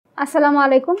আসসালামু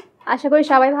আলাইকুম। আশা করি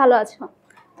সবাই ভালো আছো।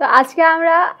 তো আজকে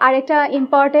আমরা আরেকটা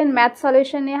ইম্পর্টেন্ট ম্যাথ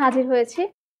সলিউশন নিয়ে হাজির হয়েছি।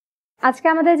 আজকে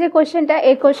আমাদের যে কোশ্চেনটা,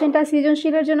 এই কোশ্চেনটা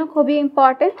সৃজনশীলের জন্য খুবই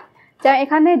ইম্পর্টেন্ট। যেমন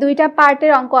এখানে দুইটা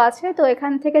পার্টের অঙ্ক আছে, তো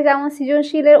এখান থেকে যেমন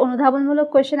সৃজনশীলের অনুধাবনমূলক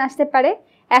কোশ্চেন আসতে পারে,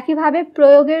 একইভাবে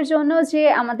প্রয়োগের জন্য যে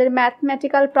আমাদের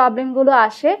ম্যাথমেটিক্যাল প্রবলেমগুলো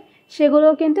আসে সেগুলো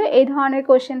কিন্তু এই ধরনের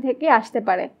কোশ্চেন থেকে আসতে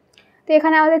পারে। তো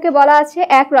এখানে আমাদেরকে বলা আছে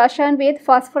এক রসায়নবিদ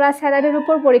ফসফরাস হ্যালাইডের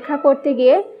উপর পরীক্ষা করতে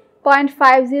গিয়ে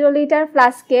 0.50 লিটার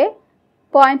ফ্লাস্কে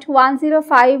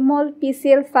 0.105 মোল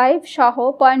PCl5 সহ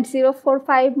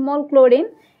 0.045 মোল ক্লোরিন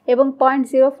এবং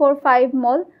 0.045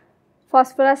 মোল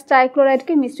ফসফরাস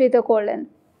ট্রাইক্লোরাইডকে মিশ্রিত করলেন।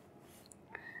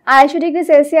 250 ডিগ্রি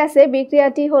সেলসিয়াসে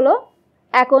বিক্রিয়াটি হলো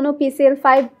এক অণু PCl5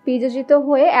 বিযোজিত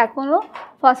হয়ে এক অণু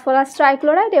ফসফরাস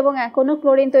ট্রাইক্লোরাইড এবং এক অণু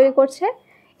ক্লোরিন তৈরি করছে।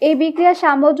 এই বিক্রিয়ার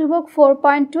সাম্য ধ্রুবক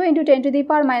 4.2 ×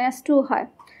 10⁻² হয়।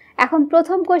 এখন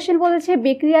প্রথম কোশ্চেন বলেছে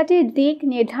বিক্রিয়াটির দিক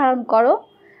নির্ধারণ করো,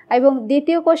 এবং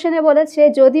দ্বিতীয় কোশ্চেনে বলেছে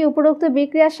যদি উপরোক্ত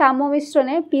বিক্রিয়ার সাম্য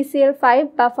মিশ্রণে PCl5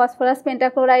 বা ফসফরাস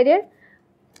পেন্টাক্লোরাইডের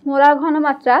মোলার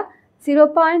ঘনমাত্রা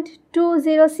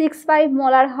 0.2065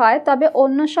 মোলার হয় তবে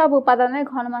অন্য সব উপাদানের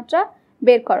ঘনমাত্রা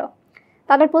বের করো।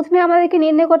 তাহলে প্রথমে আমাদেরকে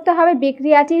নির্ণয় করতে হবে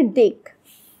বিক্রিয়াটির দিক।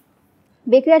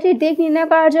 বিক্রিয়াটির দিক নির্ণয়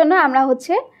করার জন্য আমরা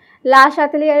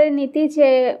লা-শাতেলিয়ারের নীতি যে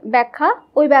ব্যাখ্যা,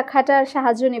 ওই ব্যাখ্যাটার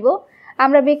সাহায্য নিব।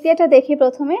 আমরা বিক্রিয়াটা দেখি।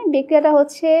 প্রথমে বিক্রিয়াটা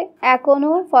হচ্ছে এক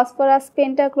অণু ফসফরাস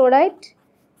পেন্টাক্লোরাইড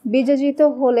বিযোজিত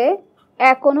হলে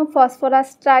এক অণু ফসফরাস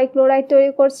ট্রাইক্লোরাইড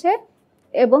তৈরি করছে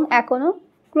এবং এক অণু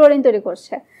ক্লোরিন তৈরি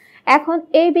করছে। এখন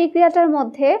এই বিক্রিয়াটার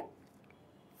মধ্যে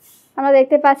আমরা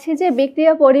দেখতে পাচ্ছি যে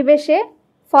বিক্রিয়া পরিবেশে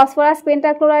ফসফরাস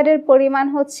পেন্টাক্লোরাইডের পরিমাণ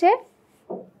হচ্ছে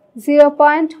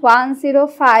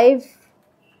 0.105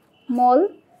 মোল,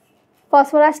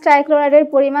 ফসফরাস ট্রাইক্লোরাইডের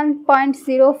পরিমাণ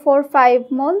 0.045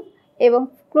 মোল এবং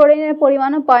ক্লোরিনের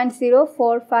পরিমাণও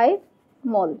 0.045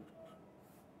 মোল।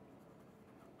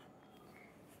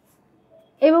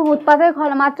 এবং উৎপাদের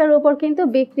ঘনমাত্রার উপর কিন্তু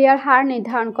বিক্রিয়ার হার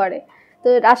নির্ধারণ করে। তো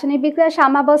রাসায়নিক বিক্রিয়ার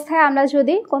সাম্যাবস্থায় আমরা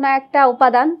যদি কোনো একটা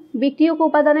উপাদান, বিক্রিয়ক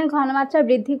উপাদানের ঘনমাত্রা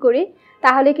বৃদ্ধি করি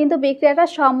তাহলে কিন্তু বিক্রিয়াটা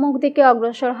সম্মুখ দিকে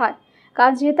অগ্রসর হয়।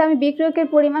 কারণ যেহেতু আমি বিক্রিয়কের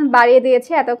পরিমাণ বাড়িয়ে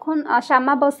দিয়েছি, এতক্ষণ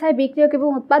সাম্যাবস্থায় বিক্রিয়ক এবং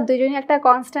উৎপাদ দুজনই একটা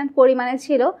কনস্ট্যান্ট পরিমাণে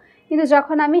ছিল, কিন্তু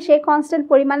যখন আমি সেই কনস্ট্যান্ট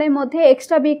পরিমাণের মধ্যে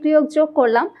এক্সট্রা বিক্রিয়ক যোগ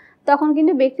করলাম তখন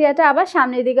কিন্তু বিক্রিয়াটা আবার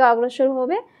সামনের দিকে অগ্রসর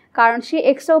হবে, কারণ সেই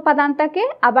এক্সট্রা উপাদানটাকে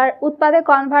আবার উৎপাদে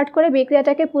কনভার্ট করে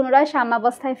বিক্রিয়াটাকে পুনরায়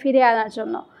সাম্যাবস্থায় ফিরিয়ে আনার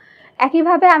জন্য।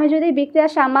 একইভাবে আমি যদি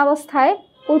বিক্রিয়ার সাম্যাবস্থায়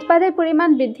উৎপাদের পরিমাণ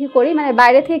বৃদ্ধি করি, মানে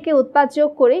বাইরে থেকে উৎপাদ যোগ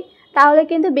করি, তাহলে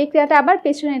কিন্তু বিক্রিয়াটা আবার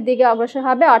পেছনের দিকে অগ্রসর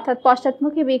হবে, অর্থাৎ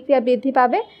পশ্চাৎমুখী বিক্রিয়া বৃদ্ধি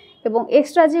পাবে এবং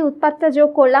এক্সট্রা যে উৎপাদটা যোগ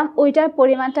করলাম ওইটার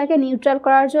পরিমাণটাকে নিউট্রাল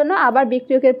করার জন্য আবার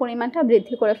বিক্রিয়কের পরিমাণটা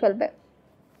বৃদ্ধি করে ফেলবে।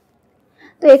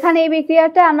 তো এখানে এই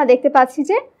বিক্রিয়াটা আমরা দেখতে পাচ্ছি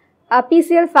যে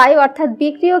PCl5 অর্থাৎ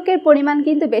বিক্রিয়কের পরিমাণ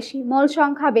কিন্তু বেশি, মোল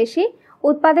সংখ্যা বেশি,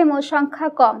 উৎপাদের মোল সংখ্যা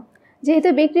কম। যেহেতু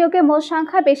বিক্রিয়কের মোল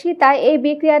সংখ্যা বেশি তাই এই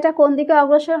বিক্রিয়াটা কোন দিকে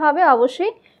অগ্রসর হবে?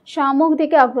 অবশ্যই সম্মুখ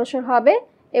দিকে অগ্রসর হবে,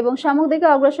 এবং সম্মুখ দিকে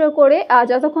অগ্রসর করে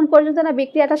যতক্ষণ পর্যন্ত না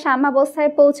বিক্রিয়াটা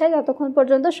সাম্যাবস্থায় পৌঁছায় ততক্ষণ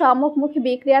পর্যন্ত সম্মুখমুখী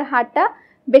বিক্রিয়ার হারটা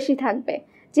বেশি থাকবে,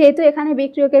 যেহেতু এখানে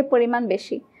বিক্রিয়কের পরিমাণ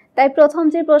বেশি। তাই প্রথম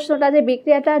যে প্রশ্নটা যে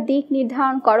বিক্রিয়াটার দিক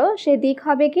নির্ধারণ করো, সেই দিক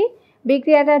হবে কি?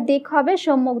 বিক্রিয়াটার দিক হবে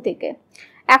সম্মুখ দিকে।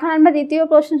 এখন আমরা দ্বিতীয়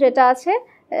প্রশ্ন যেটা আছে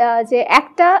যে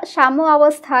একটা সাম্য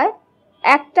অবস্থায়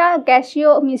একটা গ্যাসীয়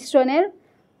মিশ্রণের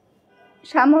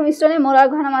মোলার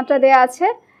ঘনমাত্রা দেওয়া আছে।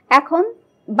 এখন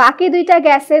বাকি দুইটা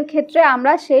গ্যাসের ক্ষেত্রে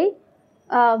আমরা সেই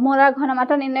মোলার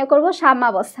ঘনমাত্রা নির্ণয় করব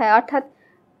সাম্যাবস্থায়, অর্থাৎ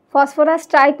ফসফরাস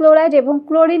ট্রাইক্লোরাইড এবং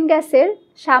ক্লোরিন গ্যাসের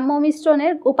সাম্য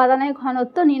মিশ্রণের উপাদানের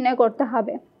ঘনত্ব নির্ণয় করতে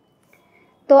হবে।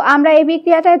 তো আমরা এই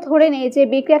বিক্রিয়াটায় ধরে নিই যে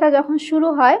বিক্রিয়াটা যখন শুরু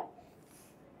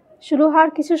হওয়ার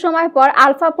কিছু সময় পর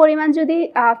আলফা পরিমাণ যদি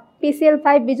PCl5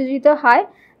 বিযোজিত হয়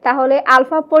তাহলে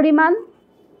আলফা পরিমাণ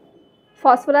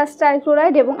ফসফরাস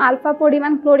ট্রাইক্লোরাইড এবং আলফা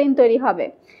পরিমাণ ক্লোরিন তৈরি হবে।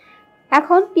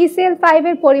 এখন PCl5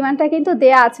 এর পরিমাণটা কিন্তু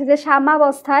দেয়া আছে যে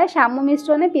সাম্যাবস্থায় সাম্য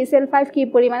মিশ্রণে PCl5 কি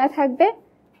পরিমাণে থাকবে?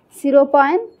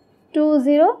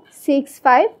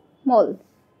 0.2065 মোল।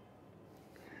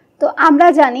 তো আমরা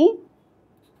জানি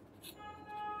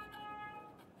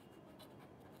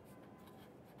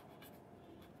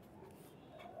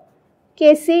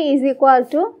Kc =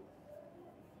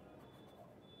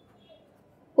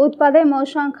 উৎপাদের মোল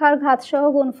সংখ্যার ঘাতসহ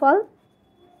গুণফল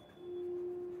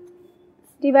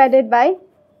ডিভাইডেড বাই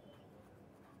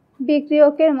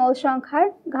বিক্রিয়কের মোল সংখ্যার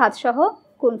ঘাতসহ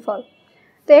গুণফল।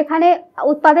 তো এখানে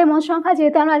উৎপাদের মোল সংখ্যা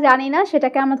যেহেতু আমরা জানি না,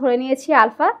 সেটাকে আমরা ধরে নিয়েছি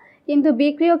আলফা, কিন্তু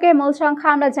বিক্রিয়কের মোল সংখ্যা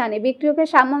আমরা জানি। বিক্রিয়কের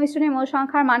সাম্য মিশ্রণের মোল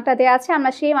সংখ্যার মানটা দেওয়া আছে,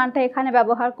 আমরা সেই মানটা এখানে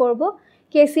ব্যবহার করব।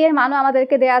 কেসি এর মানও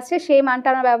আমাদেরকে দেওয়া আছে, সেই মানটা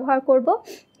আমরা ব্যবহার করব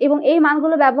এবং এই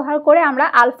মানগুলো ব্যবহার করে আমরা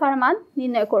আলফার মান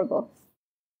নির্ণয় করব।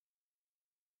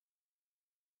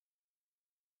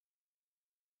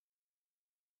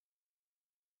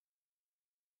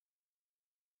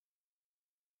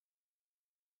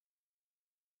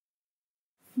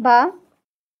 বা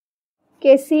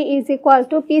Kc is equal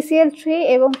to PCl3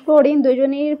 এবং ক্লোরিন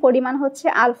দুজনের পরিমাণ হচ্ছে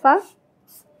আলফা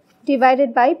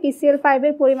ডিভাইডেড বাই PCl5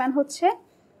 এর পরিমাণ হচ্ছে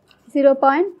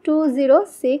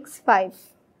 0.2065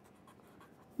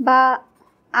 বা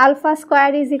alpha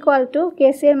square is equal to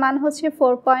Kc এর মান হচ্ছে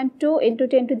 4.2 into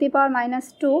 10 to the power minus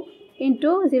 2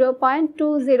 into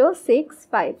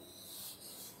 0.2065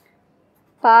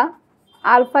 বা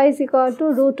alpha is equal to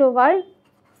root over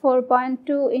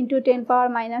 4.2 into 10 power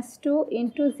minus 2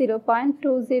 into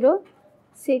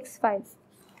 0.2065.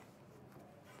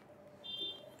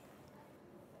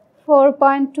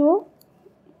 4.2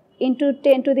 into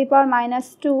 10 to the power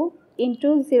minus 2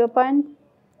 into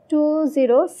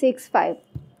 0.2065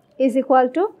 is equal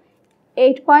to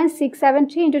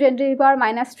 8.673 into 10 to the power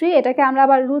minus 3. এটাকে আমরা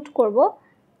আবার root করব,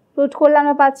 root করলে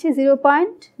আমরা পাচ্ছি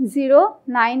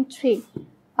 0.093.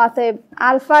 অতএব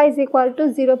alpha is equal to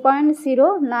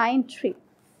 0.093।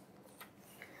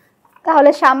 তাহলে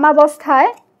সাম্যাবস্থায়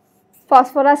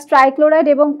ফসফরাস ট্রাইক্লোরাইড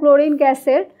এবং ক্লোরিন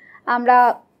গ্যাসের আমরা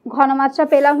ঘনমাত্রা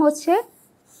পেলাম হচ্ছে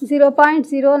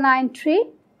 0.093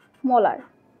 মোলার।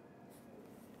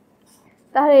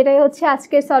 তাহলে এটাই হচ্ছে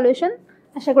আজকের সলিউশন।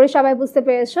 আশা করি সবাই বুঝতে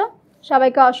পেরেছো।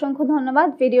 সবাইকে অসংখ্য ধন্যবাদ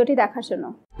ভিডিওটি দেখার জন্য।